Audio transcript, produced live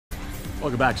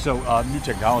Welcome back. So new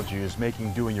technology is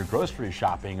making doing your grocery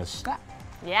shopping a step.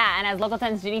 Yeah, and as Local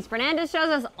 10's Denise Fernandez shows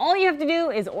us, all you have to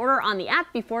do is order on the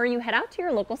app before you head out to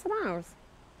your local Sedanos.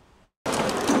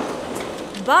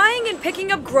 Buying and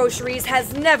picking up groceries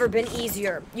has never been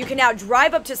easier. You can now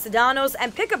drive up to Sedanos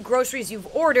and pick up groceries you've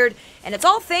ordered, and it's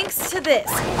all thanks to this.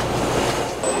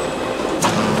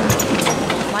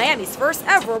 Miami's first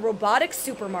ever robotic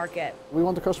supermarket. We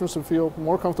want the customers to feel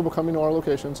more comfortable coming to our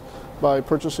locations by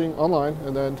purchasing online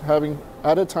and then having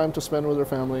added time to spend with their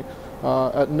family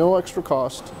at no extra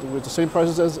cost with the same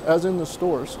prices as in the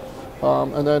stores,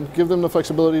 and then give them the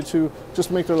flexibility to just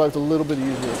make their lives a little bit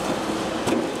easier.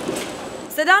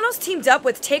 Sedanos teamed up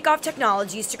with Takeoff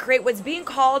Technologies to create what's being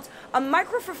called a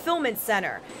MicroFulfillment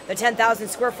Center. The 10,000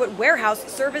 square foot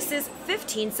warehouse services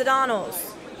 15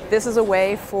 Sedanos. This is a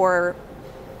way for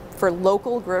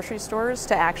local grocery stores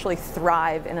to actually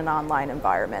thrive in an online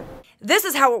environment. This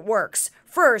is how it works.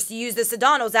 First, you use the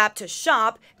Sedanos app to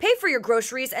shop, pay for your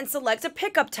groceries, and select a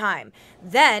pickup time.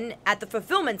 Then, at the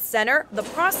fulfillment center, the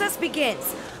process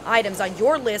begins. Items on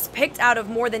your list picked out of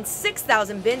more than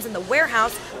 6,000 bins in the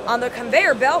warehouse. On the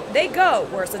conveyor belt, they go,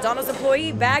 where a Sedanos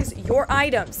employee bags your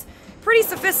items. Pretty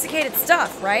sophisticated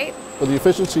stuff, right? For the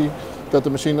efficiency that the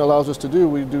machine allows us to do,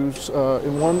 we do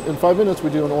in 5 minutes we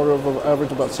do an order of an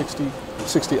average about 60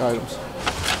 items.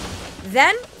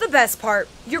 Then the best part,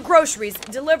 your groceries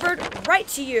delivered right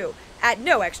to you at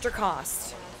no extra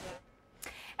cost.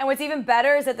 And what's even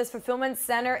better is that this fulfillment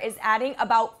center is adding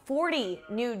about 40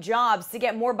 new jobs. To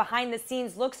get more behind the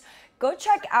scenes looks, go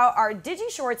check out our Digi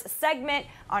Shorts segment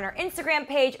on our Instagram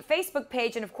page, Facebook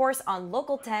page, and of course on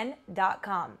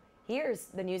local10.com. Here's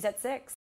the news at 6.